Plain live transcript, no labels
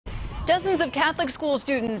Dozens of Catholic school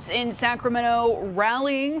students in Sacramento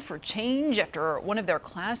rallying for change after one of their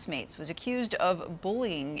classmates was accused of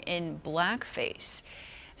bullying in blackface.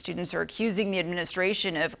 Students are accusing the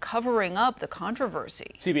administration of covering up the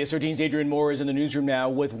controversy. CBS 13's Adrian Moore is in the newsroom now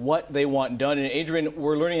with what they want done. And Adrian,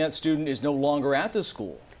 we're learning that student is no longer at the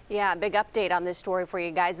school. Yeah, big update on this story for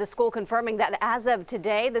you guys. The school confirming that as of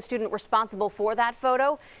today, the student responsible for that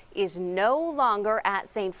photo is no longer at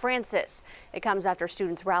St. Francis. It comes after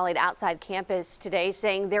students rallied outside campus today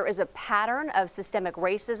saying there is a pattern of systemic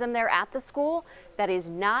racism there at the school that is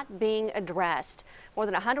not being addressed. More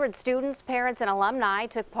than 100 students, parents, and alumni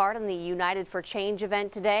took part in the United for Change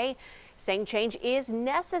event today, saying change is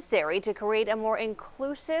necessary to create a more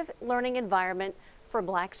inclusive learning environment for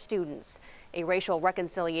Black students. A racial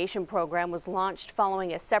reconciliation program was launched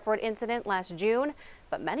following a separate incident last June,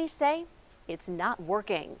 but many say it's not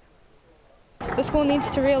working. The school needs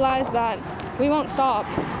to realize that we won't stop.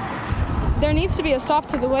 There needs to be a stop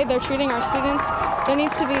to the way they're treating our students. There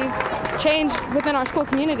needs to be change within our school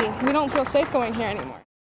community. We don't feel safe going here anymore.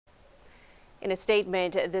 In a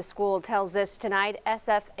statement, the school tells us tonight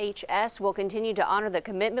SFHS will continue to honor the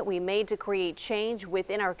commitment we made to create change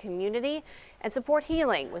within our community and support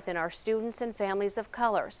healing within our students and families of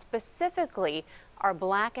color, specifically our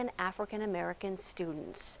Black and African American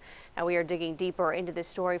students. Now, we are digging deeper into this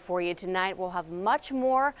story for you tonight. We'll have much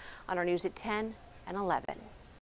more on our news at 10 and 11.